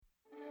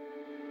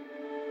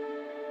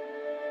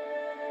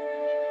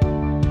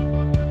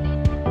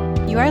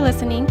You are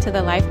listening to the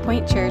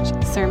LifePoint Church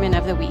Sermon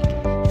of the Week.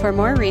 For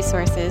more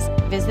resources,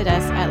 visit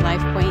us at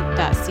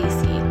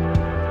lifepoint.cc.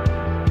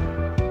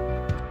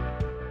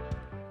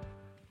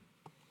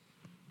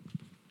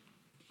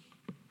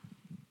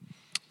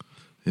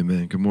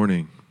 Amen. Good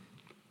morning.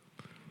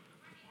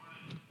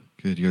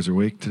 Good. You guys are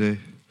awake today?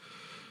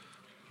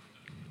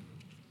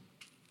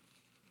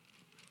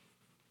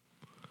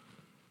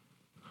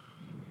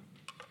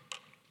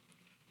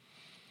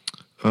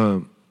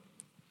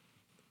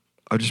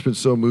 I've just been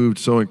so moved,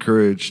 so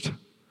encouraged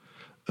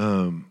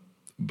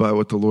by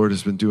what the Lord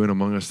has been doing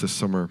among us this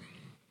summer.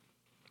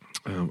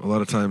 A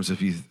lot of times,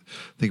 if you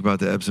think about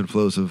the ebbs and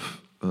flows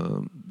of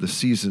the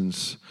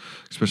seasons,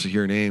 especially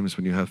here in Ames,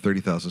 when you have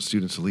 30,000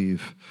 students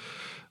leave,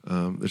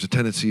 there's a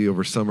tendency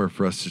over summer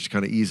for us to just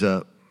kind of ease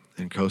up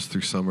and coast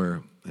through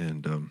summer.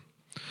 But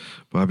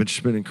I've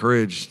just been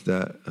encouraged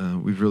that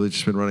we've really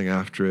just been running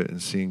after it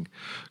and seeing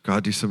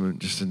God do some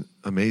just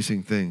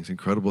amazing things,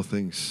 incredible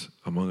things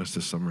among us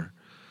this summer.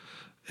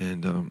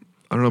 And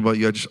I don't know about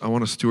you, I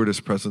want to steward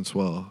His presence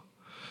well.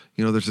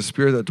 You know, there's a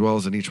spirit that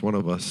dwells in each one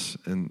of us,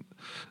 and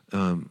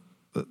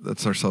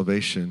that's our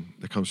salvation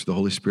that comes through the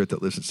Holy Spirit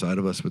that lives inside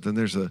of us. But then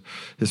there's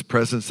His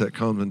presence that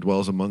comes and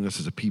dwells among us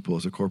as a people,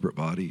 as a corporate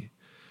body.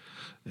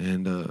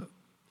 And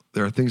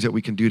there are things that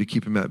we can do to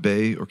keep Him at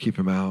bay or keep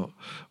Him out.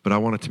 But I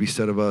want it to be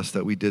said of us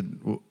that we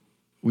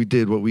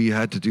did what we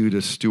had to do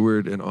to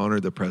steward and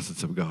honor the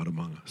presence of God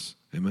among us.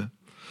 Amen.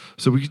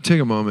 So we can take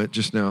a moment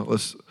just now.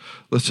 Let's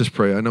just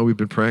pray. I know we've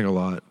been praying a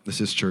lot.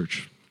 This is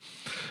church.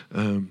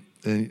 And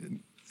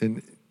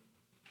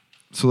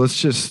so let's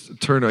just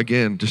turn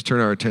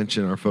our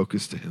attention, our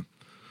focus to Him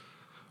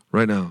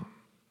right now.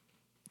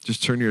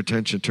 Just turn your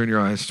attention, turn your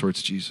eyes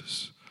towards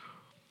Jesus.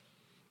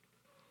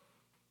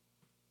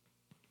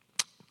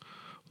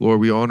 Lord,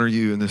 we honor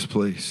You in this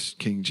place,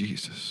 King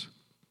Jesus.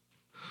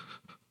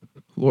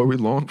 Lord, we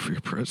long for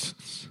Your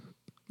presence.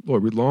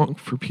 Lord, we long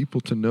for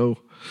people to know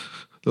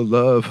the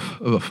love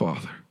of a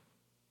Father.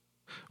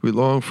 We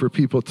long for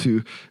people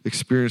to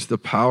experience the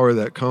power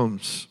that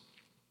comes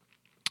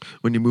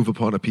when You move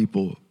upon a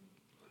people.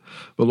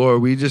 But Lord,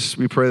 we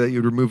pray that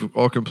You'd remove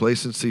all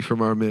complacency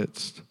from our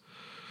midst.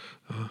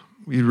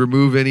 You'd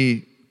remove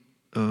any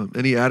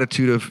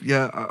attitude of,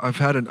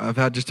 I've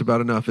had just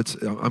about enough.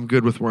 I'm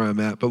good with where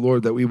I'm at. But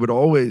Lord, that we would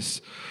always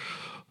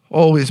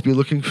be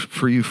looking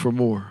for You for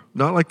more.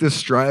 Not like this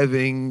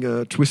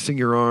striving, twisting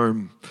your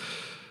arm.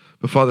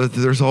 But Father,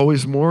 there's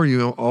always more.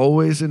 You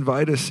always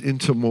invite us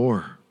into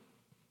more.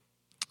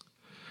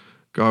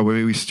 God,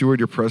 may we steward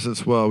Your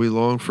presence well. We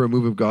long for a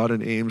move of God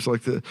in Ames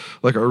like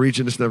our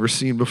region has never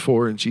seen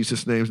before in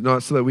Jesus' name.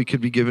 Not so that we could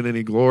be given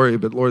any glory,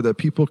 but Lord, that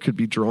people could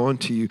be drawn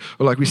to You.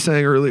 Or like we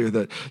sang earlier,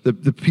 that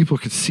the people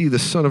could see the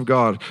Son of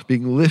God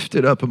being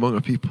lifted up among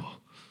a people.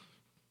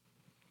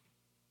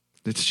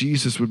 That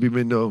Jesus would be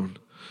made known.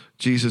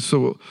 Jesus.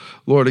 So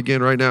Lord,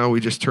 again, right now, we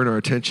just turn our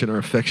attention, our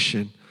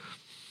affection,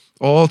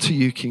 all to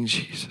You, King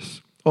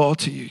Jesus. All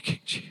to You, King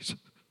Jesus.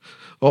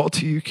 All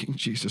to You, King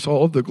Jesus.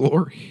 All of the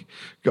glory,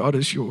 God,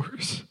 is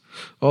Yours.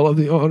 All of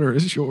the honor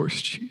is Yours,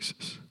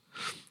 Jesus.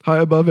 High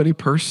above any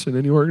person,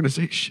 any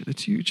organization,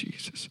 it's You,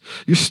 Jesus.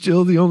 You're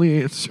still the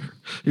only answer.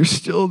 You're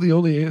still the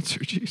only answer,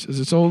 Jesus.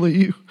 It's only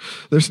You.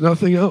 There's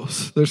nothing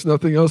else. There's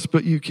nothing else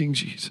but You, King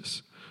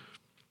Jesus.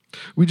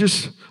 We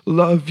just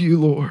love You,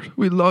 Lord.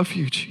 We love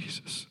You,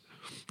 Jesus.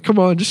 Come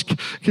on, just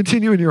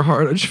continue in your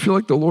heart. I just feel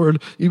like the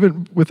Lord,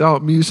 even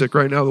without music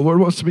right now, the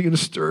Lord wants to begin to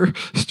stir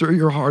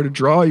your heart and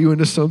draw you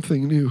into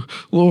something new.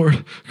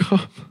 Lord,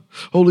 come.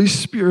 Holy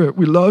Spirit,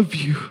 we love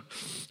You.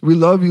 We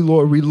love You,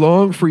 Lord. We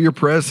long for Your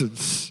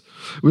presence.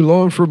 We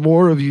long for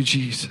more of You,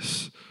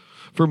 Jesus.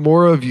 For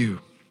more of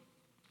You.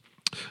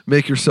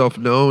 Make Yourself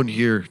known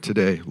here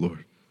today,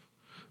 Lord.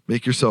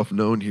 Make Yourself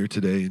known here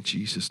today in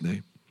Jesus'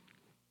 name.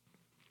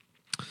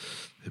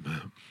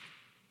 Amen.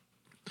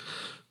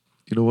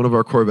 You know, one of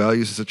our core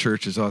values as a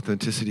church is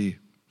authenticity.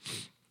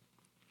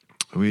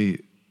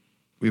 We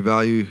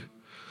value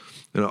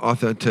an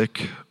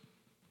authentic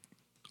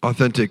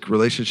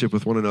relationship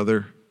with one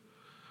another,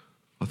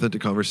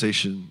 authentic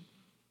conversation,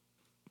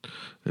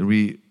 and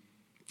we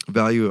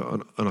value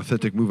an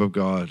authentic move of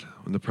God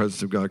when the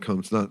presence of God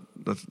comes.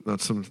 That's not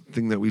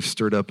something that we've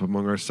stirred up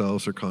among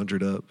ourselves or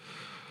conjured up.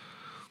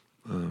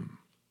 You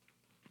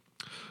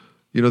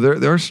know,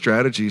 there are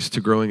strategies to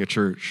growing a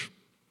church.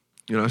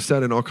 You know, I've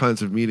sat in all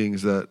kinds of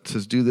meetings that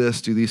says, do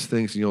this, do these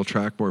things, and you'll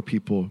attract more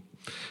people.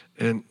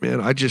 And man,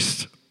 I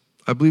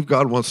believe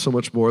God wants so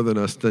much more than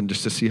us than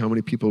just to see how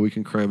many people we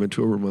can cram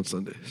into a room on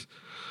Sundays.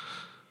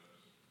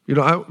 You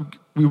know,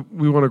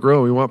 we want to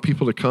grow. We want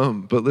people to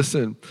come. But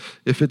listen,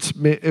 if it's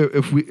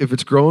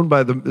grown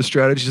by the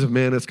strategies of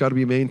man, it's got to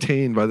be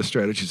maintained by the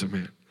strategies of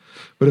man.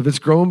 But if it's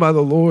grown by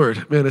the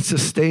Lord, man, it's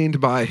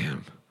sustained by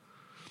Him.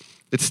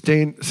 It's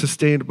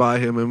sustained by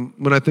Him. And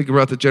when I think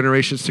about the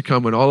generations to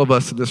come, when all of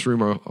us in this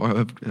room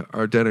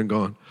are dead and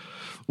gone,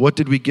 what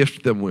did we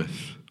gift them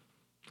with?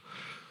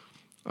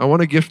 I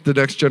want to gift the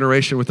next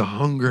generation with a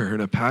hunger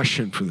and a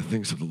passion for the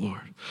things of the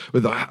Lord,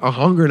 with a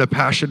hunger and a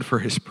passion for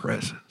His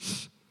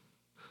presence.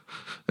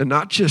 and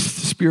not just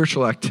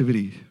spiritual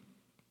activity.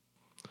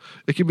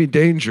 It can be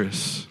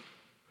dangerous.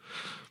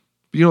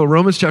 You know,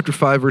 Romans chapter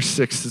 5, verse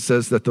 6, it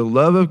says that the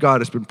love of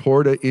God has been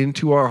poured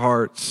into our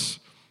hearts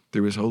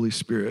through his Holy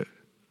Spirit.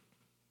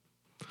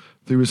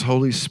 Through his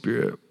Holy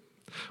Spirit.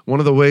 One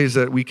of the ways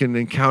that we can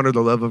encounter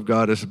the love of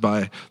God is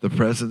by the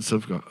presence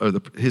of God, or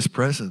his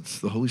presence,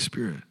 the Holy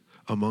Spirit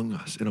among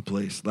us in a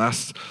place.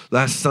 Last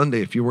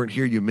Sunday, if you weren't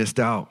here, you missed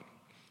out.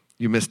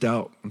 You missed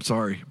out. I'm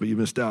sorry, but you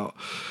missed out.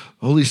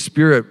 The Holy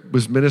Spirit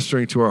was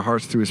ministering to our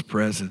hearts through his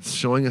presence,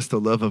 showing us the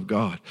love of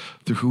God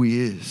through who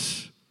he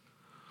is.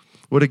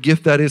 What a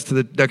gift that is to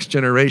the next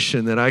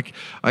generation, that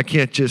I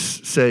can't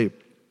just say,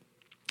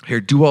 here,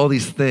 do all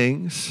these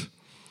things,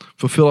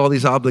 fulfill all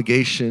these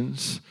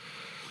obligations,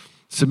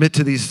 submit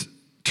to these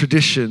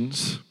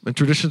traditions, and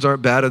traditions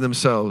aren't bad in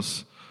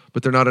themselves,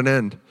 but they're not an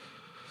end,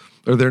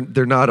 or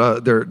they're not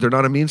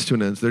a means to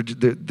an end.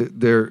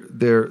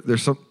 They're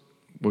some.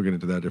 We'll get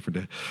into that a different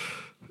day.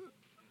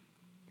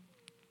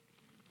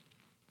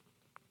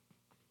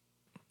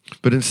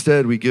 But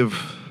instead, we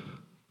give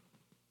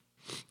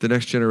the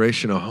next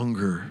generation a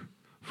hunger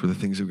for the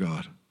things of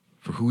God,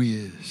 for who he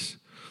is.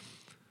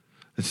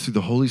 It's through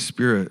the Holy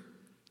Spirit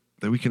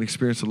that we can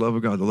experience the love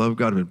of God. The love of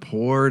God has been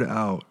poured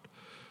out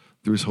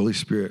through his Holy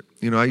Spirit.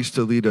 You know, I used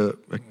to lead a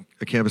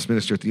campus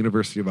ministry at the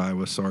University of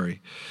Iowa,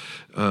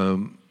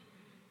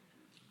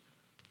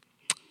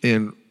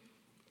 and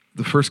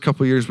the first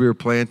couple of years we were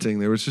planting,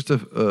 there was just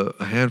a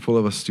handful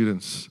of us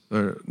students.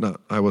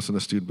 I wasn't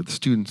a student, but the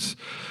students.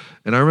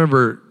 And I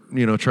remember,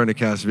 you know, trying to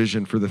cast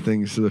vision for the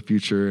things of the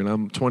future. And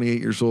I'm 28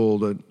 years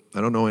old, and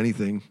I don't know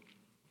anything.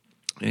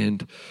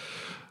 And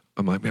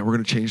I'm like, man, we're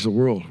going to change the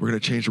world. We're going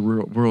to change the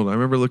world. I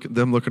remember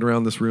them looking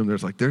around this room.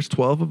 There's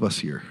 12 of us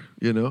here,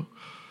 you know?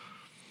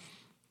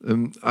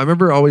 And I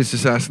remember always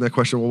just asking that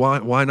question, well,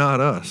 why not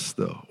us,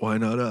 though? Why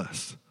not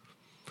us?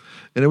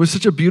 And it was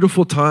such a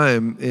beautiful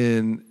time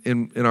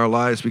in our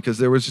lives because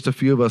there was just a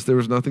few of us. There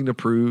was nothing to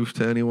prove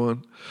to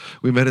anyone.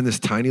 We met in this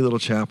tiny little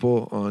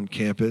chapel on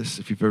campus.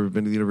 If you've ever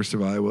been to the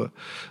University of Iowa,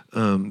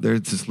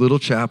 there's this little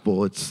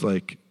chapel. It's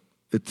like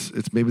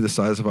it's maybe the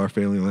size of our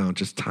family lounge,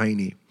 just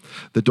tiny.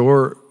 The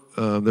door,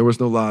 there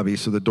was no lobby,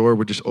 so the door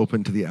would just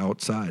open to the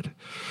outside.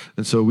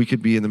 And so we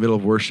could be in the middle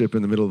of worship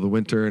in the middle of the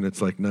winter, and it's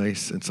like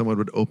nice, and someone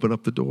would open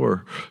up the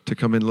door to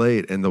come in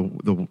late, and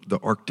the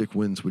Arctic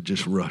winds would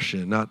just rush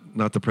in.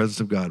 Not the presence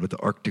of God, but the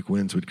Arctic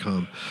winds would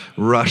come,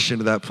 rush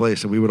into that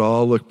place, and we would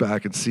all look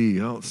back and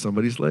see, oh,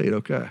 somebody's late,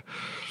 okay.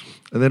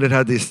 And then it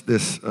had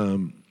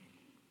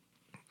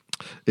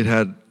it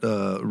had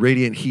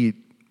radiant heat,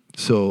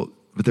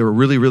 but they were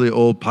really, really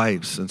old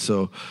pipes, and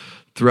so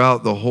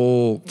throughout the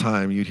whole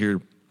time, you'd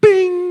hear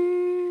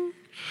bing,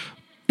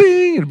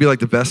 bing. It'd be like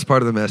the best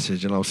part of the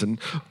message. And all of a sudden,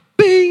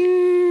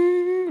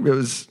 bing. It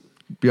was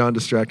beyond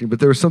distracting. But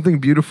there was something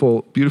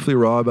beautifully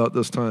raw about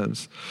those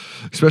times,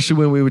 especially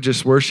when we would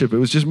just worship. It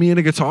was just me and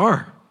a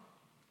guitar.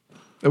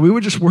 And we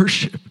would just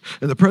worship.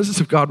 And the presence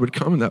of God would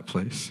come in that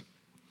place.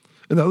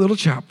 In that little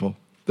chapel,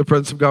 the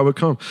presence of God would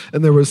come.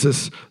 And there was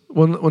this,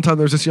 one time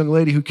there was this young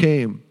lady who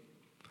came.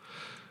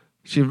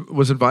 She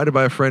was invited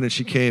by a friend, and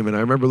she came. And I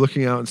remember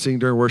looking out and seeing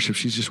during worship,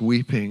 she's just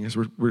weeping as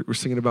we're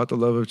singing about the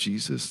love of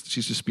Jesus. She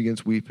just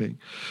begins weeping.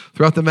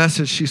 Throughout the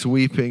message, she's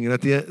weeping. And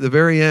at the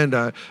very end,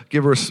 I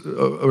give her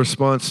a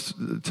response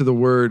to the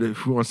word,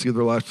 who wants to give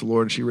their life to the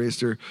Lord. And she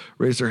raised her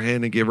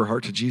hand and gave her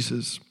heart to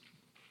Jesus.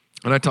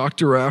 And I talked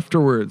to her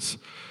afterwards.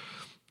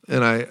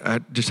 And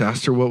I just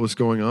asked her what was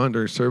going on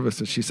during service.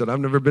 And she said,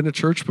 I've never been to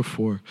church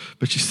before.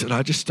 But she said,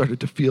 I just started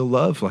to feel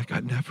love like I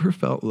never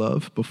felt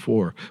love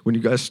before when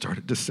you guys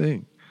started to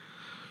sing.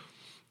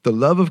 The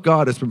love of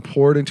God has been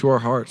poured into our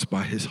hearts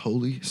by his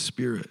Holy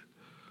Spirit.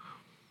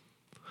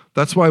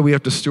 That's why we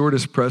have to steward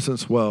his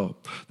presence well.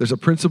 There's a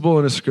principle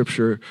in a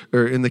scripture,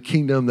 or in the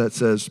kingdom, that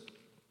says,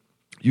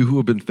 you who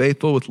have been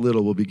faithful with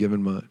little will be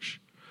given much.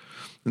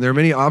 And there are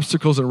many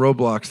obstacles and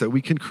roadblocks that we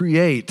can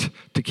create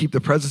to keep the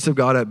presence of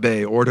God at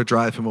bay or to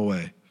drive him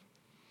away.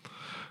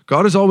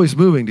 God is always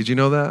moving. Did you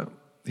know that?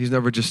 He's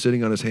never just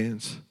sitting on his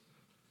hands.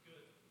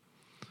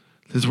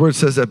 His word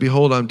says that,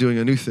 behold, I'm doing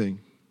a new thing.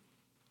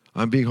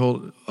 I'm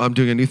doing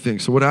a new thing.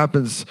 So what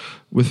happens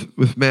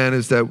with man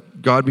is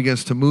that God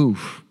begins to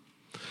move.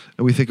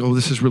 And we think, oh,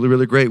 this is really,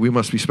 really great. We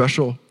must be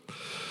special.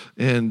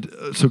 And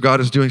so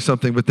God is doing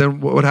something. But then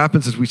what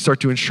happens is we start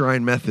to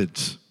enshrine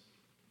methods.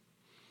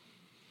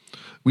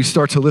 We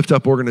start to lift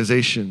up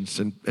organizations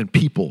and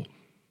people.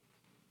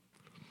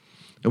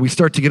 And we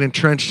start to get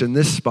entrenched in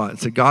this spot and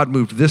say, God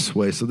moved this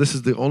way, so this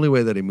is the only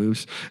way that he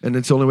moves, and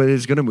it's the only way that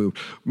he's going to move.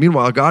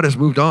 Meanwhile, God has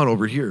moved on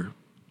over here.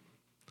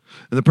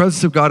 And the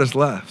presence of God has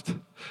left,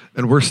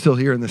 and we're still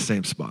here in the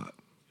same spot.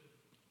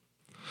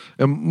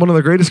 And one of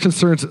the greatest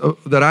concerns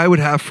that I would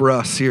have for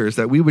us here is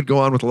that we would go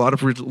on with a lot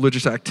of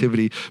religious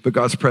activity, but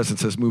God's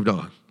presence has moved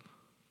on.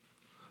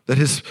 That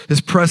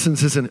his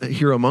presence isn't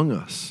here among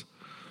us.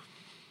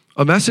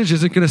 A message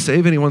isn't going to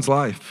save anyone's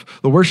life.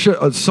 The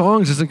worship,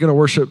 songs isn't going to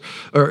worship,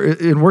 or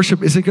in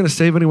worship isn't going to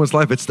save anyone's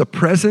life. It's the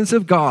presence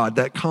of God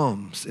that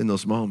comes in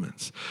those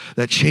moments,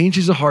 that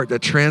changes a heart,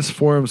 that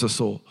transforms a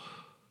soul.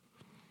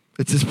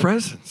 It's his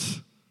presence.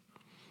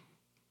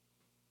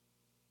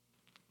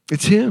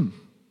 It's him.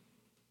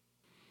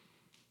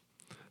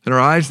 And our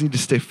eyes need to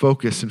stay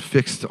focused and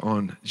fixed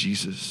on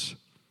Jesus.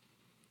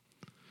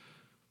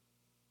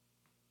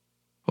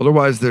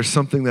 Otherwise, there's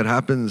something that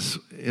happens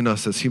in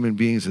us as human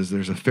beings is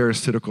there's a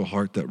pharisaical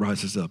heart that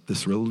rises up,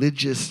 this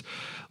religious,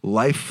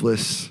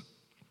 lifeless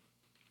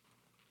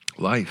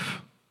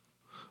life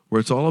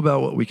where it's all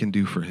about what we can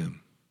do for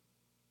him.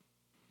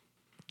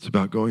 It's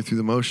about going through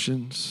the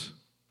motions.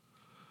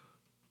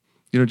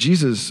 You know,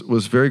 Jesus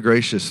was very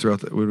gracious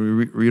throughout when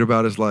we read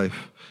about his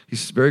life.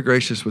 He's very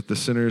gracious with the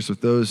sinners,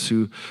 with those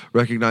who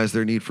recognize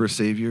their need for a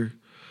Savior.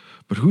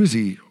 But who is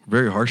he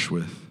very harsh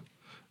with?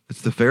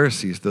 It's the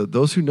Pharisees,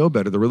 those who know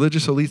better, the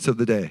religious elites of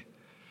the day.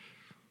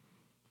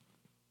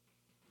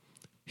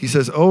 He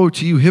says, "Oh,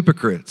 to you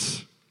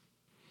hypocrites."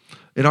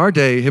 In our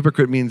day,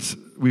 hypocrite means,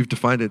 we've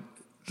defined it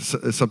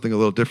as something a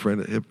little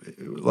different. A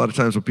lot of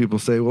times when people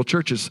say, well,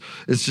 church is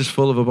just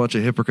full of a bunch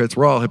of hypocrites.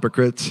 We're all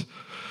hypocrites.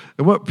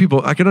 And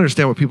I can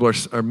understand what people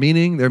are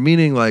meaning. They're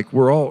meaning like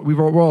we're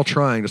all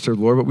trying to serve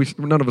the Lord, but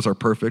none of us are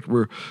perfect.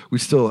 We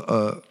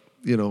still,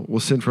 we'll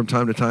sin from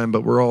time to time,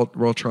 but we're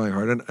all trying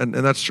hard. And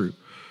that's true.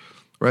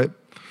 Right?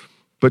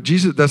 But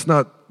Jesus, that's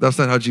not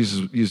how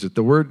Jesus used it.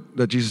 The word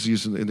that Jesus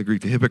used in the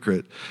Greek, the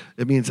hypocrite,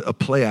 it means a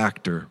play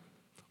actor,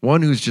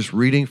 one who's just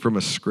reading from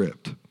a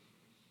script.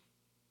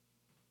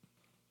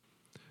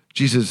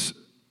 Jesus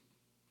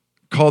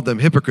called them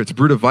hypocrites,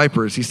 brood of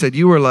vipers. He said,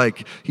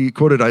 he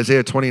quoted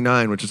Isaiah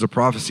 29, which is a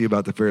prophecy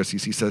about the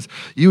Pharisees. He says,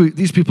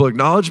 these people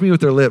acknowledge me with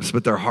their lips,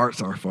 but their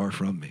hearts are far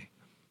from me.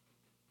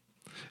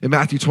 In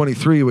Matthew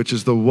 23, which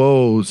is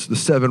the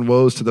 7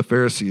 woes to the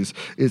Pharisees,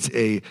 it's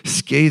a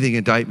scathing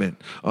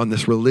indictment on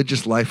this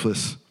religious,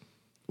 lifeless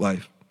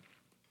life.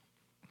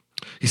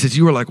 He says,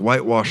 you are like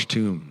whitewashed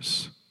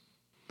tombs.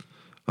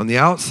 On the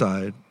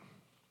outside,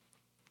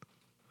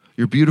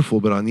 you're beautiful,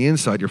 but on the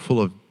inside, you're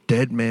full of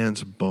dead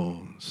man's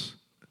bones.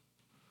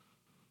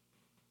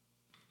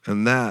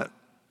 And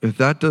if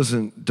that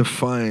doesn't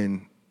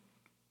define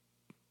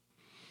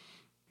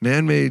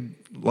man-made,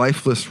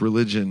 lifeless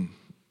religion,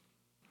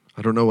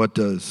 I don't know what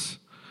does.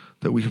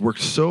 That we work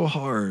so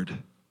hard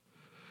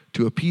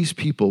to appease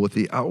people with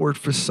the outward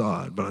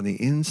facade, but on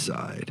the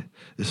inside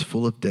is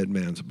full of dead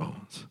man's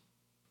bones.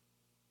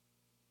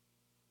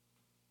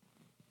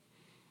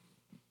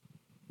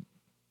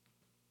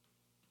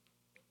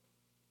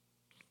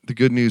 The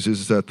good news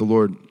is that the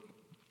Lord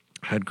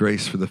had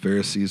grace for the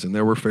Pharisees, and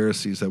there were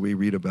Pharisees that we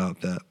read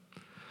about that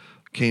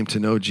came to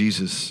know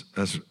Jesus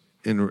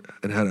and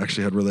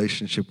had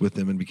relationship with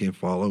him and became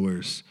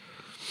followers.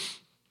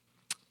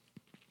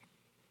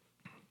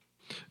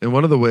 And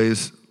one of the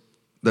ways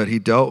that he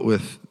dealt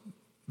with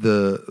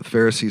the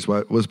Pharisees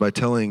was by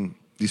telling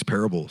these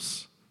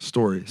parables,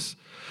 stories,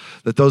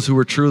 that those who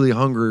were truly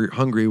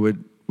hungry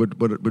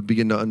would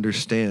begin to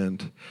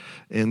understand,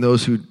 and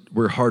those who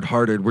were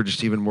hard-hearted were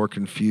just even more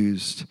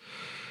confused.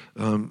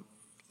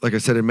 Like I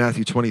said, in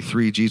Matthew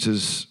 23,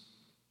 Jesus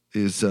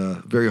is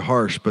very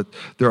harsh, but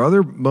there are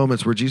other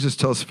moments where Jesus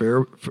tells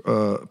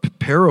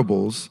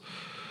parables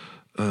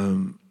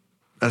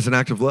as an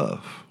act of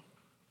love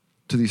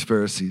to these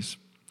Pharisees.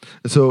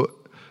 And so,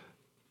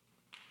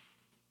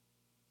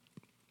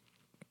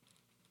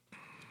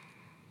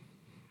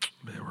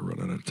 man, we're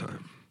running out of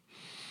time.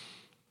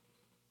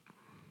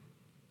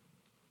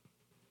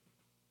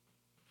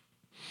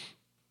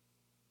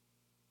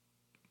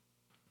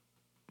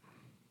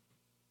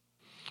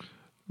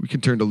 We can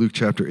turn to Luke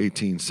chapter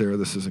 18. Sarah,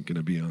 this isn't going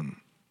to be on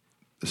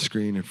the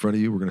screen in front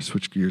of you. We're going to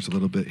switch gears a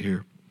little bit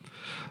here.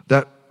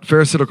 That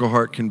pharisaical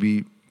heart can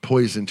be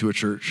poison to a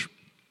church,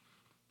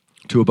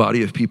 to a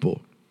body of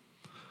people.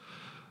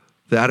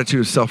 The attitude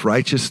of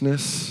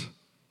self-righteousness,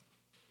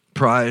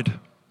 pride.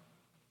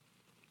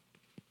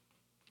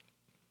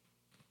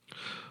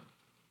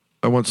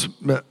 I once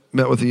met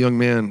with a young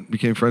man,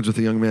 became friends with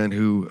a young man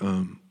who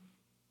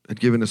had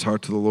given his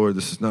heart to the Lord.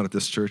 This is not at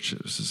this church.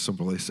 This is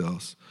someplace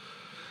else.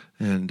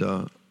 And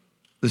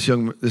this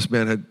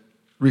man had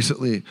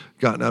recently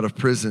gotten out of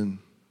prison,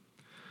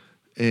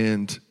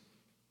 and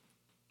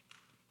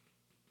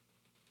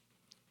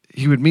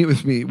he would meet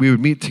with me. We would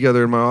meet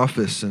together in my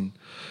office, and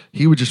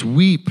he would just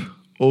weep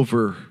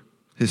over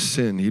his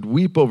sin. He'd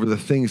weep over the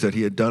things that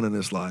he had done in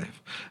his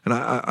life. And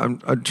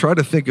I try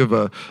to think of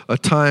a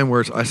time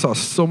where I saw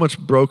so much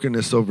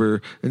brokenness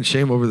and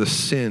shame over the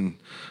sin,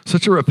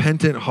 such a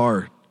repentant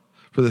heart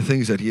for the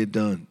things that he had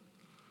done.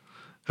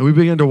 And we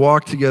began to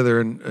walk together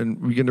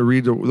and begin to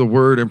read the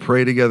word and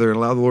pray together and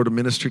allow the Lord to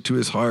minister to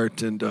his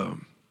heart. And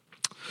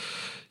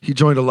he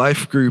joined a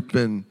life group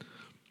and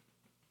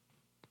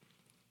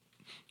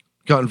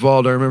got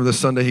involved. I remember the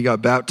Sunday he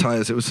got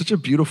baptized. It was such a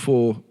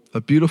beautiful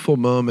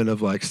moment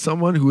of like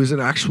someone who is an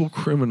actual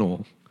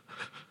criminal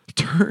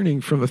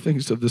turning from the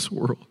things of this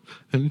world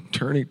and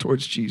turning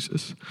towards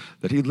Jesus,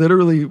 that he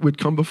literally would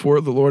come before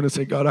the Lord and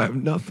say, God, I have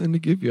nothing to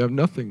give you. I have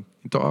nothing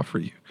to offer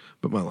you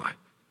but my life.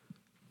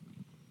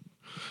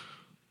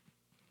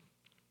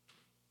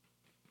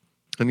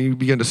 And he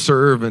began to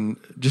serve, and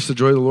just the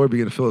joy of the Lord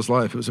began to fill his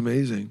life. It was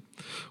amazing.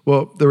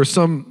 Well, there were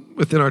some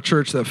within our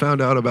church that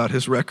found out about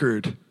his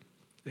record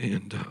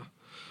and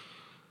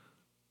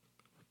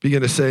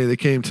began to say, they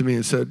came to me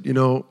and said,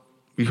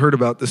 we heard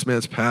about this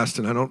man's past,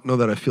 and I don't know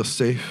that I feel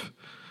safe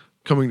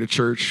coming to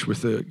church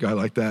with a guy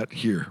like that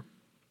here.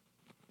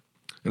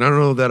 And I don't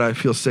know that I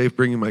feel safe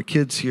bringing my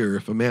kids here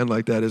if a man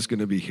like that is going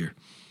to be here.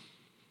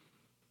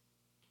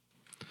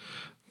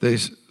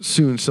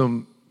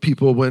 Some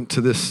people went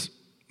to this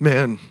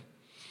man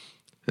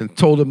and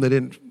told him they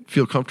didn't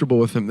feel comfortable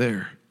with him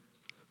there.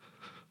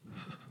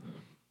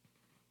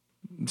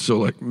 So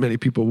like many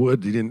people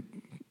would, he didn't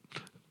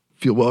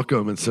feel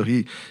welcome. And so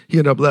he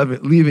ended up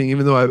leaving,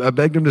 even though I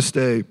begged him to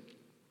stay.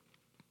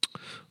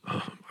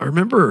 I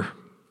remember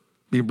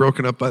being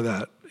broken up by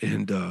that.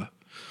 And I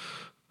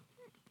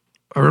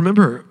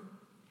remember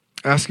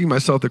asking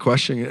myself the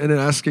question and then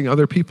asking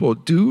other people,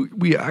 do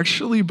we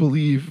actually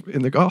believe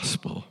in the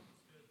gospel?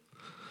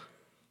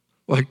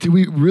 Like, do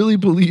we really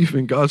believe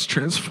in God's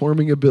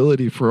transforming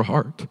ability for a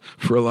heart,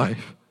 for a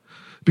life?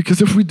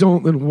 Because if we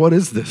don't, then what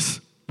is this?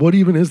 What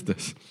even is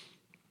this?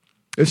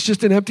 It's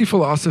just an empty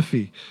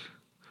philosophy.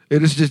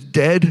 It is just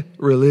dead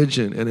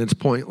religion, and it's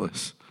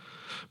pointless.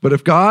 But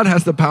if God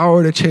has the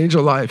power to change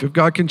a life, if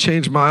God can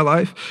change my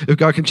life, if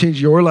God can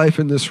change your life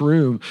in this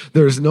room,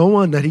 there is no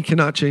one that he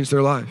cannot change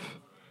their life.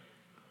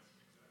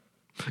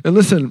 And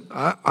listen,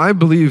 I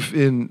believe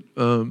in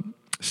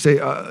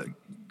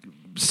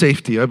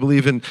safety. I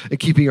believe in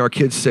keeping our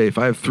kids safe.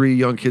 I have 3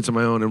 young kids of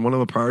my own, and one of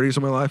the priorities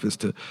of my life is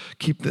to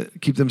keep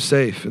them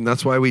safe. And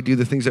that's why we do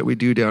the things that we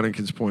do down in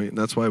Kids Point, and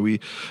that's why we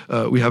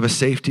have a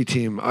safety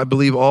team. I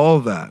believe all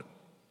of that.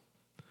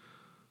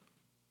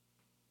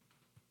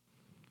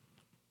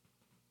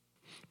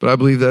 But I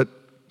believe that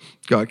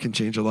God can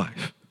change a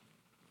life.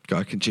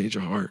 God can change a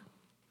heart.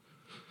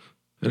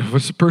 And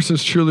if a person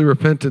is truly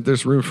repentant,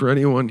 there's room for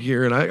anyone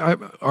here. And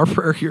our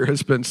prayer here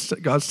has been,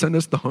 God, send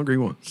us the hungry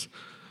ones.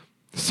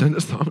 Send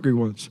us the hungry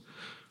ones.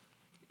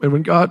 And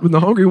when the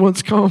hungry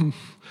ones come,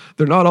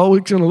 they're not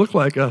always going to look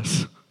like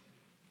us.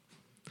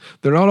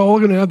 They're not all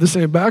going to have the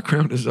same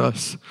background as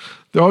us.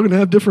 They're all going to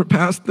have different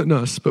paths than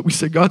us. But we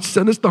say, God,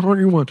 send us the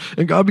hungry one.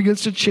 And God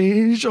begins to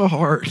change a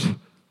heart.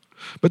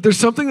 But there's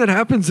something that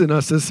happens in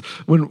us is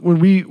when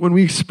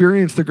we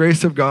experience the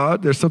grace of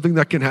God, there's something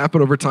that can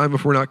happen over time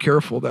if we're not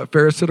careful. That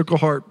pharisaical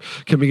heart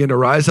can begin to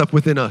rise up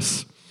within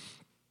us.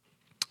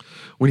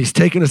 When he's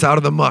taken us out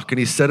of the muck and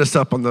he's set us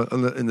up on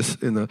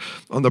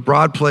the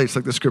broad place,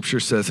 like the scripture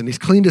says, and he's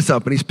cleaned us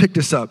up and he's picked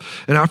us up.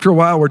 And after a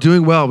while, we're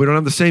doing well. We don't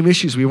have the same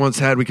issues we once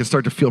had. We can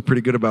start to feel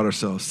pretty good about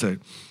ourselves. Say,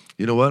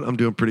 you know what? I'm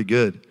doing pretty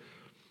good.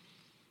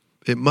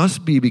 It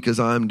must be because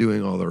I'm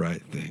doing all the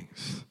right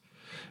things.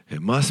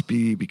 It must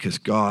be because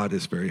God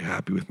is very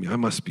happy with me. I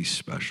must be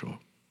special.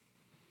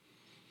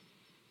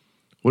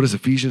 What does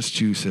Ephesians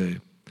 2 say?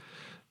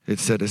 It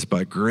said, it's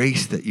by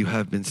grace that you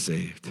have been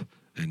saved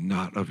and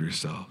not of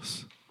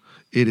yourselves.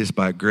 It is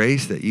by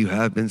grace that you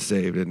have been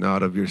saved and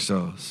not of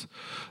yourselves.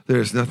 There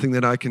is nothing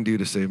that I can do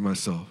to save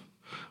myself,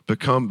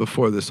 but come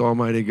before this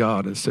almighty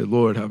God and say,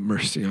 Lord, have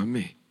mercy on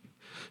me.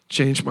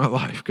 Change my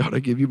life. God, I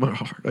give you my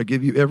heart. I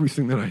give you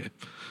everything that I am.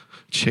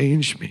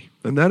 Change me.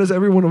 And that is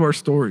every one of our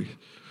stories.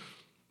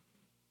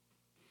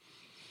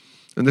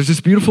 And there's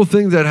this beautiful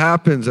thing that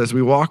happens as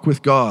we walk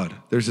with God.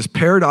 There's this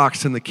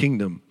paradox in the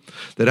kingdom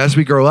that as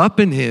we grow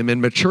up in him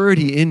and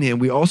maturity in him,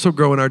 we also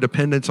grow in our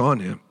dependence on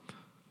him.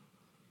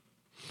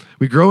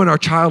 We grow in our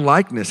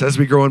childlikeness as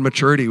we grow in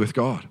maturity with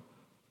God.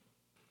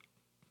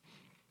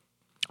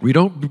 We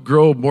don't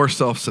grow more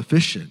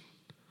self-sufficient.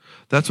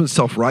 That's when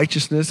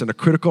self-righteousness and a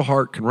critical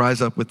heart can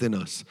rise up within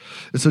us.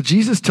 And so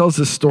Jesus tells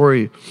this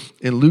story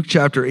in Luke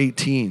chapter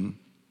 18.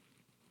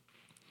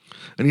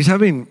 And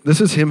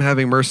this is him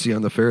having mercy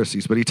on the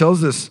Pharisees, but he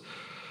tells this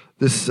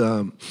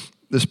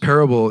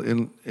parable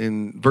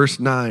in verse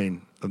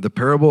 9 of the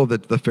parable of the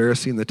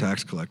Pharisee and the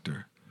tax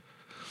collector.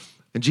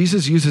 And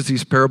Jesus uses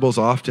these parables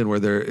often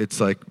where it's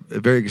like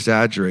very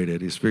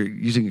exaggerated. He's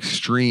using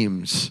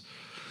extremes.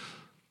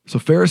 So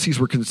Pharisees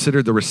were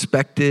considered the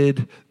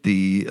respected,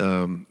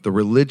 the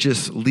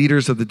religious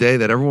leaders of the day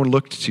that everyone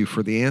looked to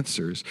for the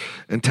answers.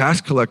 And tax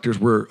collectors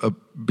were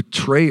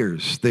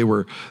betrayers. They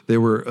were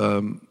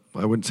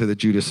I wouldn't say the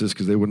Judases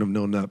because they wouldn't have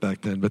known that back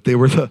then, but they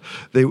were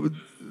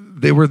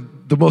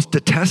the most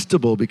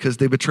detestable because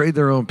they betrayed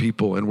their own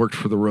people and worked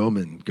for the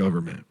Roman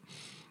government.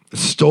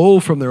 Stole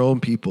from their own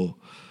people.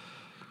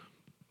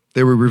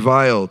 They were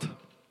reviled.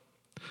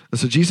 And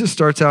so Jesus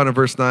starts out in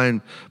verse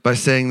 9 by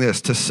saying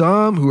this, to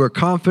some who are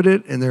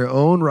confident in their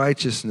own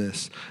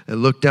righteousness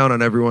and look down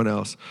on everyone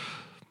else.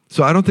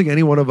 So I don't think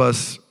any one of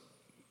us,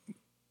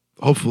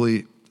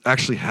 hopefully,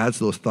 actually has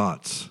those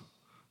thoughts.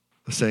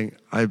 Saying,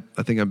 I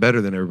think I'm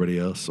better than everybody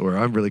else, or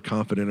I'm really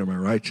confident in my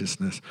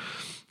righteousness.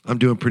 I'm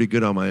doing pretty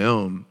good on my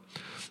own.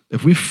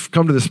 If we've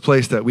come to this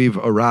place that we've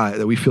arrived,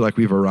 that we feel like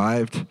we've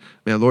arrived,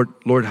 man,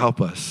 Lord, help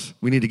us.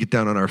 We need to get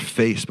down on our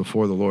face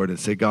before the Lord and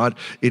say, God,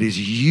 it is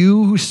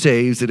you who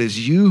saves. It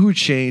is you who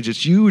changed.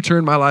 It's you who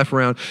turned my life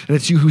around, and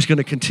it's you who's going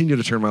to continue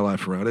to turn my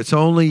life around. It's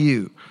only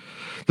you.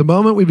 The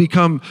moment we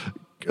become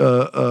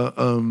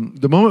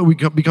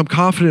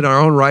confident in our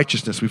own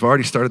righteousness, we've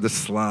already started to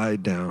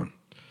slide down.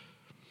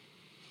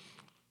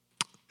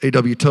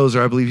 A.W.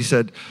 Tozer, I believe he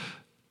said,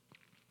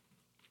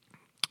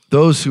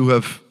 those who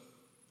have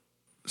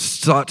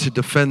sought to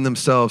defend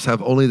themselves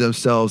have only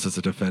themselves as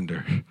a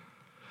defender.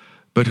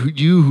 But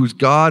you, whose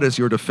God is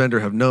your defender,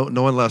 have no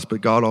one less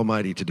but God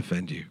Almighty to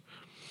defend you.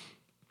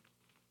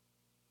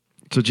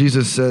 So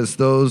Jesus says,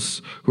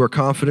 those who are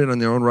confident in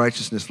their own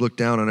righteousness look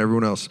down on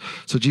everyone else.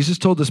 So Jesus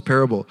told this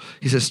parable.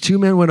 He says, 2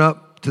 men went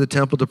up to the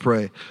temple to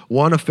pray,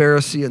 one a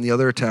Pharisee and the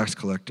other a tax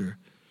collector.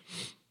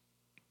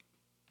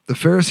 The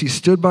Pharisee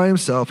stood by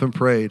himself and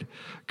prayed,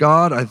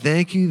 God, I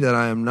thank you that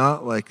I am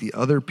not like the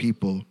other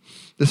people.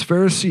 This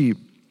Pharisee,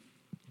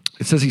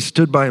 it says he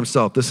stood by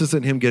himself. This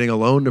isn't him getting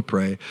alone to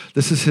pray.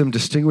 This is him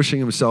distinguishing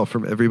himself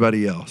from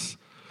everybody else.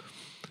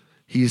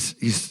 He's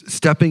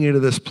stepping into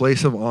this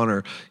place of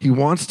honor. He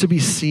wants to be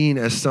seen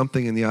as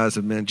something in the eyes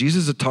of men.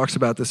 Jesus talks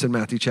about this in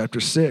Matthew chapter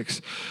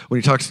 6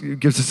 when he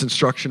gives us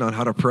instruction on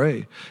how to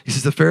pray. He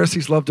says the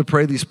Pharisees love to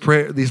pray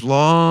these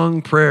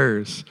long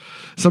prayers.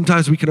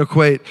 Sometimes we can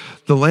equate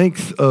the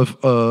length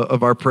of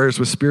our prayers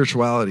with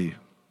spirituality.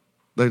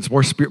 That it's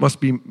more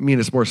mean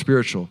it's more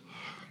spiritual.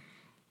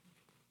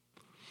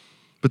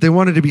 But they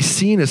wanted to be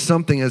seen as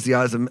something as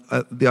in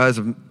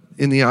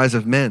the eyes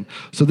of men.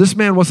 So this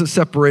man wasn't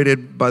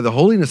separated by the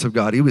holiness of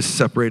God. He was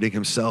separating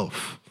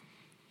himself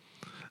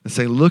and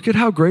saying, look at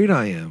how great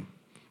I am.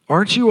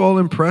 Aren't you all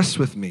impressed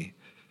with me?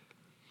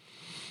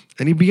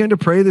 And he began to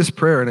pray this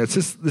prayer, and it's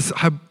this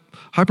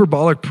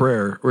hyperbolic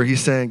prayer where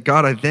he's saying,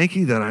 God, I thank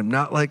you that I'm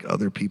not like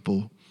other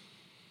people,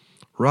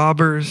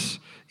 robbers,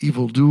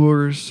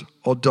 evildoers,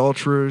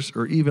 adulterers,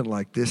 or even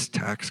like this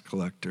tax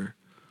collector.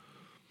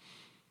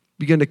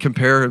 Began to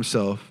compare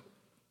himself.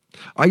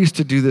 I used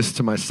to do this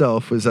to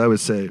myself, as I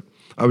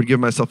would give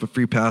myself a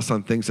free pass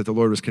on things that the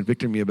Lord was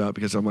convicting me about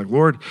because I'm like,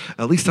 Lord,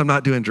 at least I'm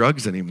not doing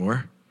drugs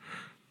anymore,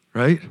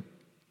 right?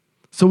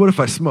 So what if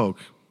I smoke?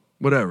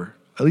 Whatever.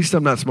 At least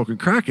I'm not smoking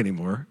crack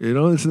anymore.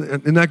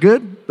 Isn't that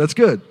good? That's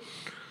good,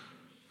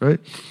 right?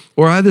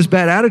 Or I have this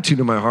bad attitude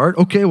in my heart.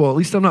 Okay, well, at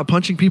least I'm not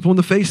punching people in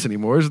the face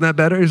anymore. Isn't that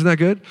better? Isn't that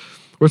good?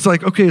 Or it's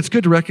like, okay, it's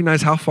good to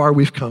recognize how far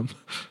we've come,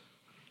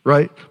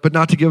 right? But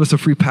not to give us a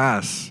free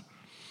pass.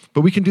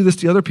 But we can do this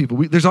to other people.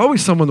 There's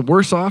always someone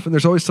worse off, and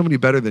there's always somebody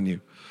better than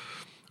you,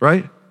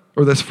 right?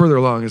 Or that's further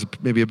along is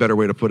maybe a better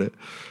way to put it.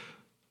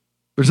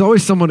 There's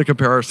always someone to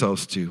compare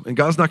ourselves to, and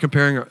God's not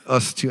comparing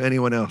us to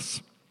anyone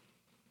else.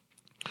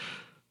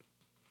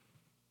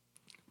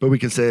 But we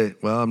can say,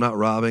 well, I'm not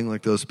robbing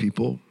like those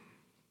people.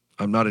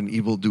 I'm not an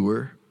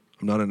evildoer.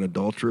 I'm not an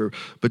adulterer.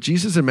 But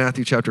Jesus in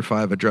Matthew chapter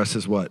 5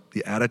 addresses what?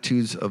 The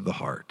attitudes of the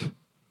heart.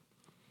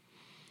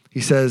 He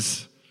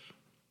says,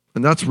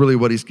 and that's really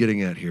what he's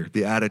getting at here,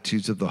 the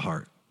attitudes of the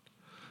heart.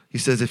 He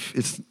says if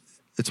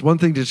it's one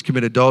thing to just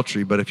commit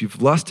adultery, but if you've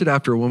lusted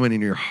after a woman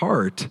in your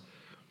heart,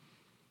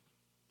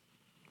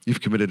 you've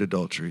committed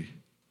adultery.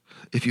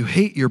 If you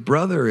hate your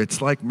brother,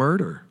 it's like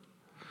murder.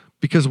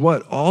 Because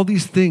what? All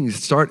these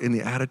things start in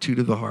the attitude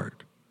of the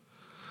heart.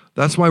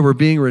 That's why we're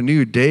being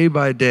renewed day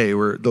by day.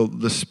 Where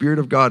the Spirit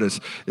of God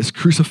is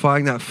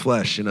crucifying that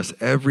flesh in us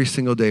every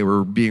single day.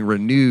 We're being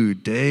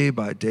renewed day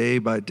by day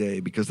by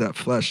day because that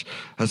flesh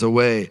has a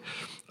way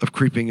of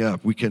creeping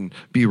up. We can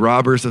be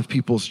robbers of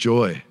people's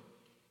joy.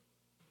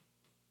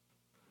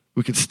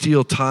 We can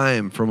steal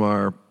time from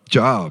our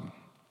job.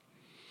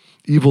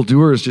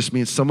 Evildoers just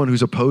means someone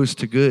who's opposed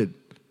to good.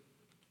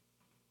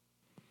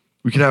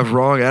 We could have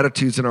wrong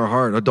attitudes in our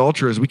heart.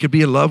 Adulterers, we could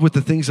be in love with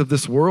the things of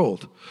this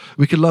world.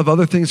 We could love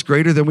other things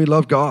greater than we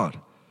love God.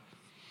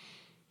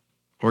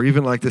 Or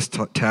even like this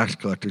tax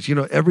collectors.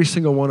 Every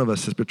single one of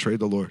us has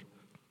betrayed the Lord.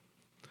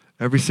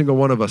 Every single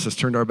one of us has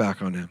turned our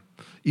back on him,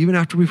 even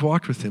after we've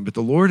walked with him. But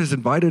the Lord has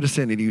invited us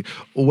in, and he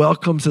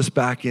welcomes us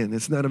back in.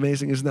 Isn't that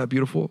amazing? Isn't that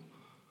beautiful?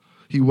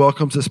 He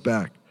welcomes us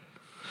back.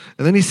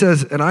 And then he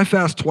says, and I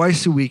fast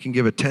twice a week and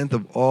give a tenth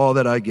of all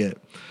that I get.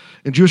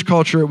 In Jewish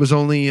culture, it was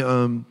only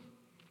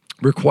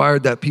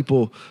required that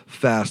people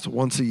fast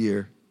once a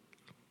year.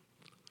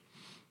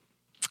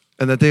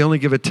 And that they only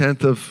give a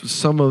tenth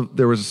of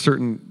there was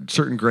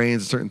certain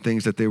grains, certain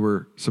things that they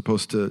were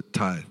supposed to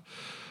tithe.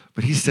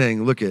 But he's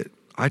saying, look,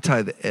 I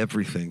tithe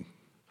everything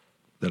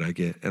that I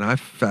get, and I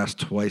fast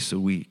twice a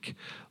week.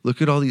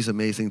 Look at all these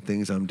amazing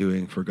things I'm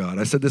doing for God.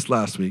 I said this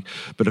last week,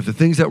 but if the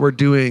things that we're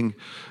doing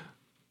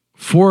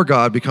for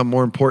God become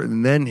more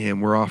important than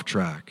him, we're off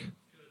track.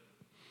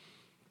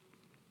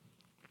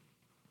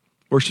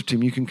 Worship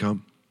team, you can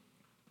come.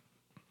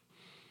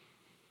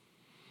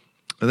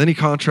 And then he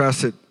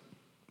contrasts it.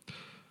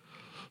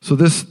 So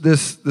this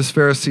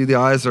Pharisee,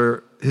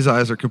 his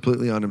eyes are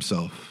completely on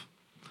himself.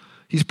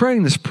 He's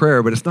praying this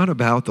prayer, but it's not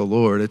about the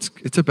Lord.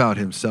 It's about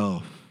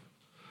himself.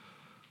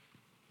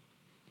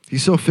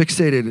 He's so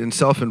fixated and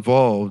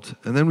self-involved.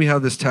 And then we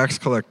have this tax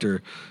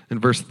collector in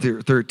verse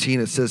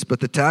 13. It says, but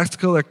the tax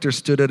collector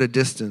stood at a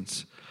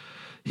distance.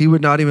 He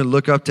would not even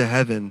look up to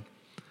heaven,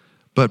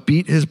 but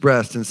beat his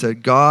breast and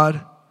said,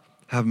 God,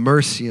 have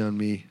mercy on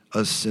me,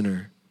 a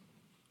sinner.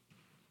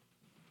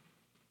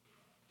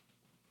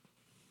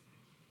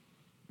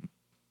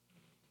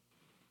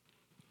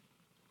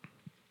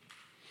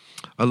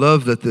 I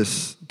love that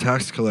this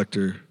tax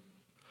collector,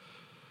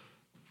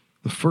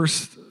 the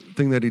first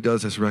thing that he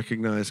does is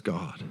recognize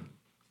God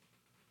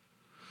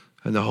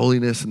and the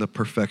holiness and the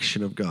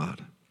perfection of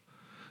God.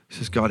 He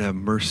says, God, have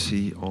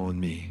mercy on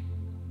me.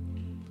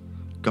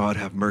 God,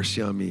 have mercy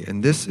on me.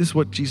 And this is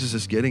what Jesus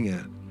is getting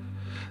at.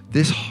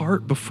 This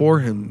heart before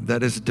him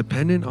that is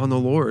dependent on the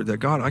Lord, that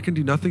God, I can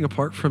do nothing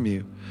apart from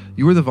you.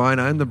 You are the vine,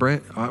 I am the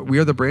branch. We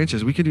are the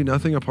branches. We can do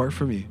nothing apart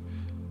from you.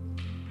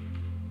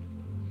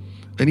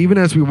 And even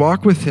as we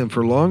walk with him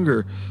for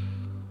longer,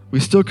 we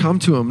still come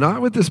to him,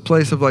 not with this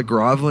place of like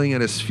groveling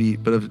at his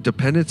feet, but of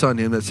dependence on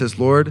him that says,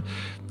 Lord,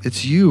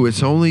 it's you,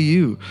 it's only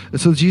you.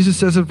 And so Jesus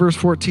says in verse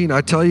 14,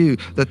 I tell you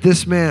that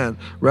this man,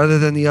 rather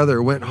than the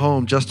other, went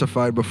home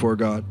justified before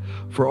God.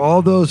 For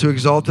all those who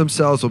exalt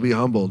themselves will be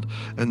humbled,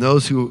 and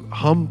those who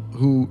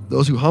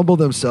humble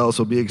themselves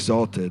will be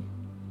exalted.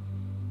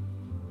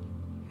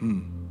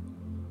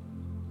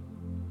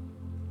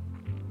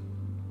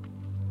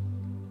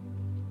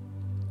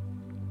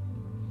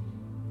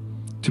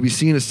 To be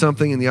seen as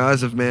something in the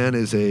eyes of man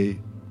is a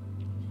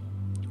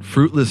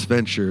fruitless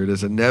venture. It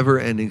is a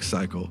never-ending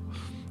cycle.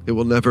 It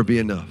will never be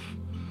enough.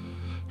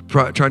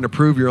 Trying to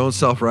prove your own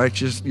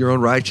your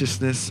own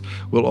righteousness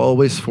will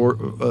always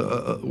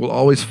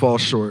fall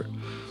short.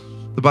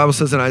 The Bible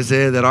says in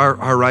Isaiah that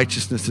our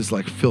righteousness is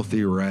like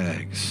filthy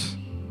rags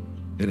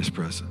in his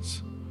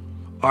presence.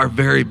 Our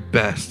very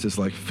best is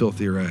like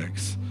filthy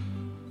rags.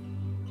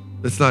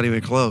 It's not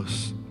even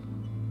close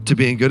to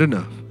being good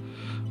enough.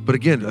 But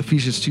again,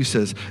 Ephesians 2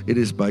 says, it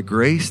is by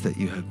grace that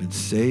you have been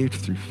saved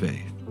through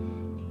faith.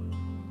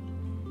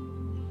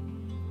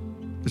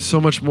 It's so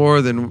much more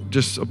than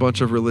just a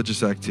bunch of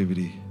religious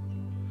activity.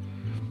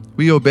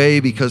 We obey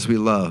because we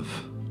love.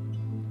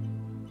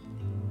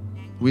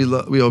 We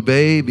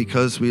obey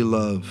because we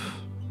love.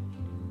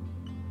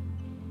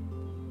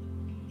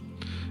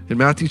 In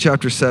Matthew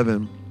chapter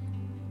 7,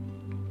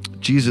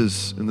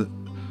 Jesus,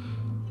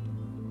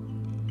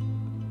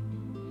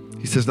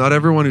 he says, not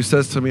everyone who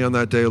says to me on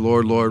that day,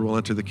 Lord, Lord, will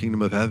enter the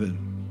kingdom of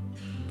heaven.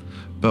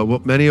 But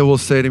what many will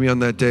say to me on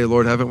that day,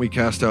 Lord, haven't we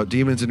cast out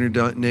demons in your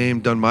name,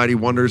 done mighty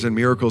wonders and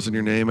miracles in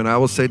your name? And I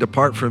will say,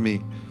 depart from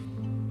me,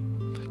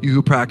 you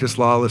who practice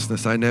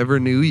lawlessness. I never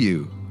knew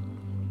you.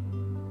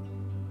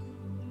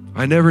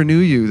 I never knew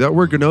you. That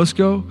word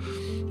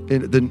gnosko,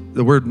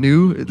 the word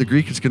new, the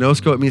Greek is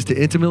gnosko. It means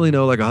to intimately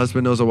know like a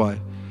husband knows a wife.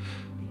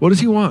 What does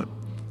he want?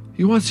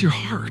 He wants your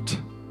heart.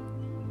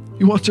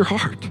 He wants your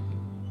heart.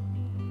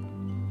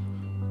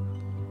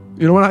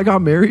 You know, when I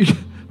got married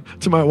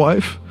to my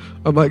wife,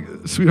 I'm like,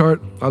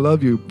 sweetheart, I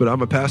love you, but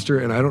I'm a pastor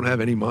and I don't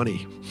have any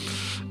money.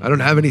 I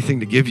don't have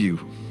anything to give you.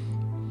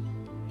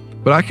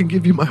 But I can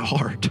give you my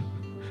heart.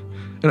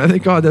 And I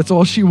thank God that's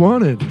all she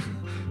wanted.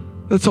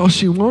 That's all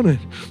she wanted.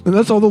 And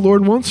that's all the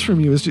Lord wants from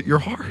you is your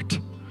heart.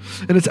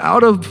 And it's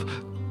out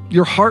of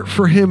your heart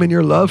for him and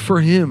your love for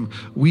him,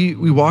 we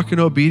walk in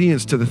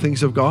obedience to the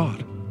things of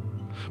God.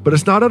 But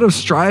it's not out of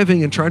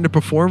striving and trying to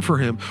perform for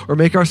him or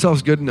make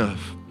ourselves good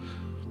enough.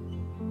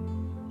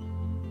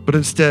 But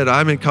instead,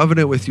 I'm in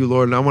covenant with you,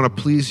 Lord, and I want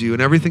to please you.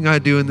 And everything I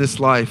do in this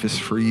life is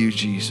for you,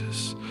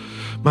 Jesus.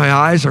 My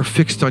eyes are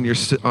fixed on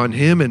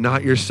him and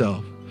not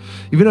yourself.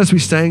 Even as we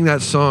sang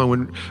that song,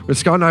 when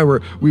Scott and I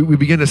we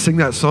began to sing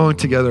that song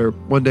together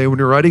one day when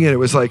we were writing it, it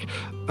was like,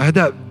 I had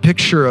that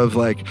picture of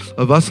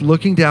us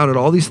looking down at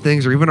all these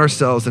things or even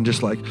ourselves and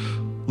just like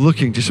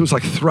looking, it was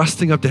like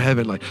thrusting up to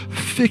heaven, like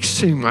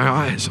fixing my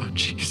eyes on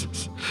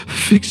Jesus,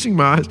 fixing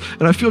my eyes.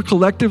 And I feel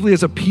collectively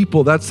as a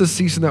people, that's the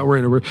season that we're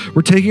in.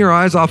 We're taking our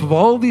eyes off of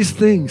all these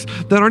things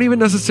that aren't even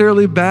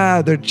necessarily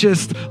bad. They're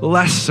just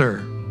lesser.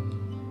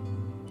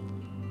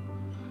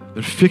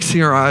 And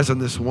fixing our eyes on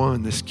this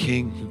one, this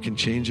King who can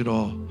change it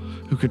all,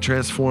 who can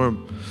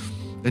transform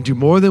and do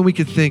more than we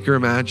could think or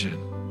imagine.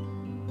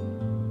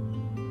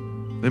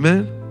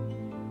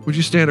 Amen? Would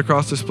you stand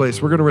across this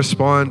place? We're going to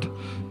respond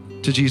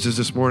to Jesus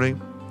this morning.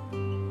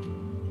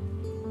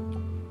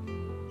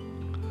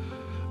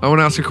 I want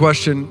to ask a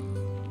question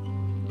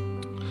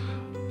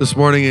this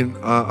morning, and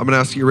I'm going to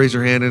ask you to raise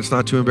your hand, and it's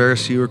not to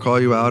embarrass you or call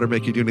you out or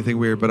make you do anything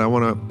weird, but I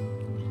want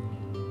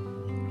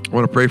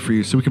to pray for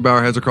you so we can bow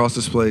our heads across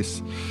this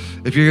place.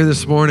 If you're here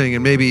this morning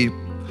and maybe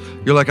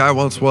you're like I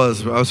once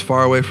was, I was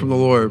far away from the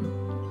Lord,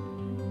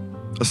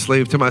 a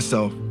slave to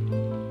myself,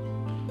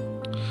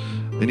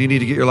 and you need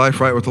to get your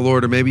life right with the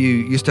Lord, or maybe you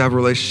used to have a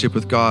relationship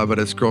with God, but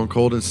it's grown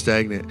cold and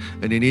stagnant,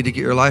 and you need to get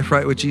your life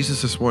right with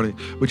Jesus this morning.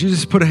 Would you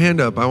just put a hand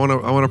up? I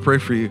want to pray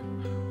for you.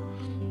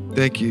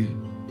 Thank you.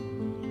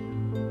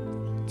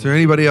 Is there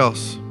anybody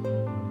else?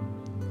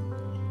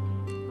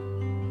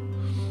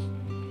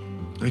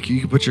 Thank you.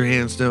 You can put your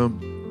hands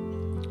down.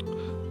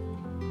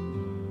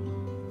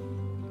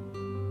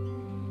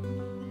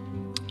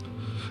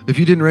 If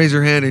you didn't raise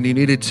your hand and you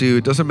needed to,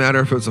 it doesn't matter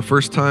if it's the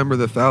first time or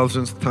the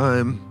 1,000th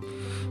time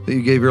that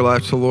you gave your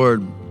life to the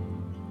Lord.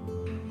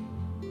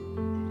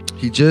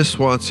 He just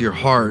wants your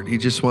heart. He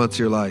just wants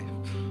your life.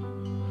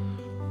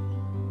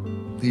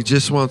 He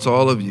just wants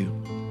all of you.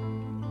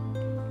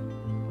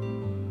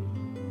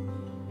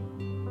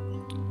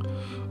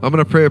 I'm going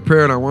to pray a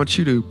prayer, and I want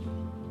you to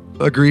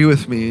agree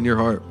with me in your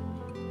heart.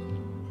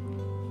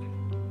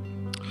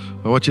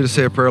 I want you to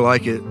say a prayer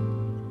like it.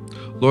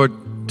 Lord,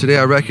 today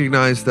I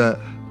recognize that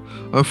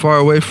I'm far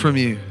away from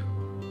you.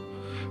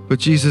 But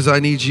Jesus, I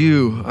need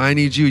you. I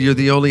need you. You're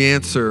the only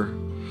answer.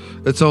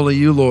 It's only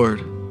you, Lord.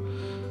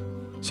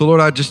 So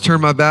Lord, I just turn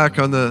my back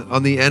on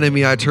the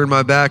enemy. I turn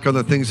my back on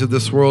the things of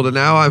this world. And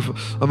now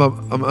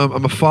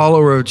I'm a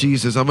follower of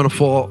Jesus. I'm going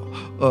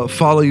to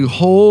follow you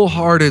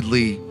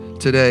wholeheartedly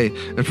today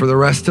and for the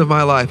rest of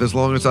my life, as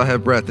long as I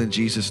have breath, in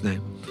Jesus'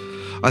 name.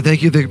 I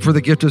thank you for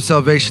the gift of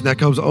salvation that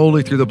comes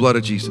only through the blood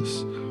of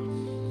Jesus.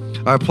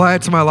 I apply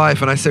it to my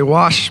life and I say,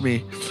 wash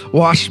me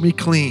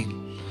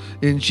clean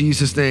in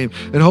Jesus' name.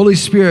 And Holy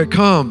Spirit,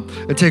 come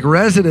and take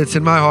residence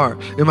in my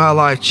heart, in my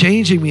life,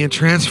 changing me and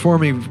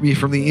transforming me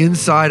from the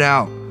inside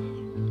out.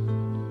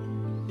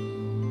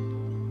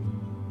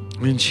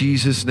 In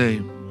Jesus'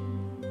 name.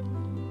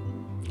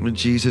 In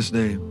Jesus'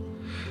 name.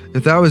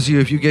 If that was you,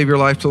 if you gave your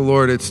life to the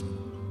Lord, this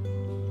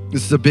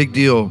is a big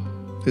deal.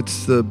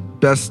 It's the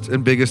best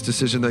and biggest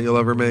decision that you'll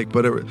ever make,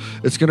 but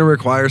it's going to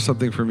require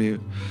something from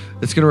you.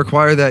 It's going to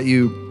require that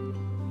you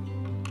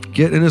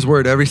get in His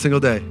Word every single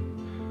day.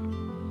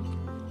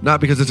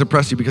 Not because it's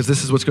impressed you, because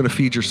this is what's going to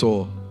feed your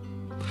soul.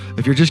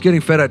 If you're just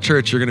getting fed at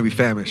church, you're going to be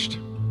famished.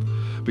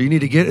 But you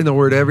need to get in the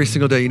Word every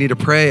single day. You need to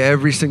pray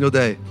every single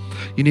day.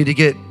 You need to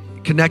get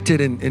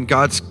connected in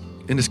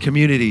His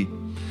community,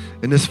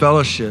 in this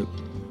fellowship.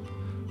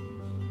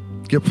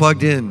 Get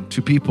plugged in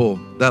to people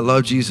that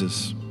love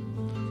Jesus,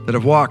 that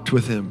have walked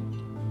with Him.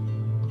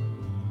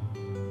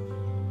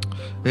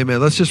 Amen.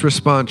 Let's just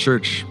respond,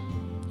 church.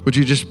 Would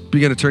you just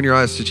begin to turn your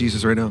eyes to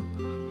Jesus right now?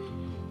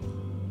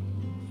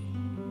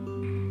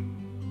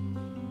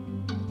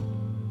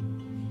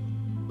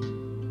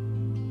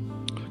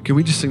 Can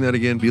we just sing that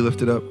again? Be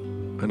lifted up.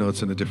 I know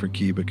it's in a different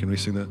key, but can we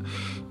sing that?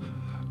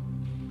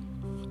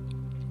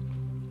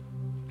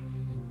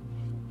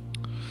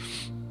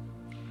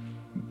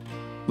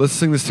 Let's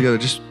sing this together.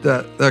 Just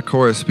that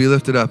chorus. Be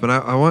lifted up. And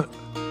I want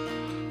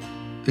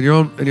in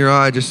your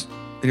eye, just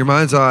in your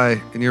mind's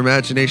eye, in your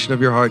imagination of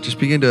your heart, just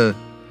begin to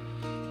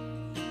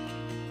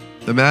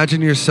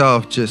imagine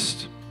yourself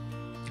just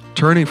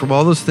turning from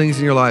all those things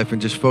in your life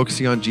and just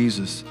focusing on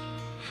Jesus.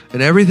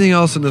 And everything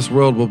else in this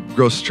world will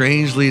grow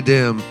strangely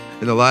dim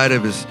in the light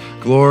of His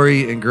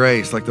glory and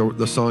grace, like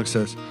the song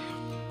says.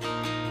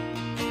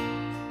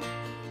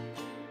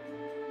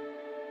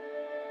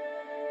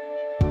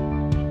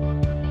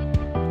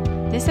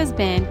 This has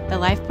been the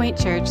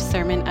LifePoint Church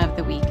Sermon of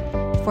the Week.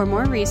 For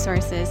more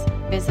resources,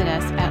 visit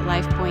us at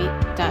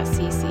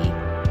lifepoint.cc.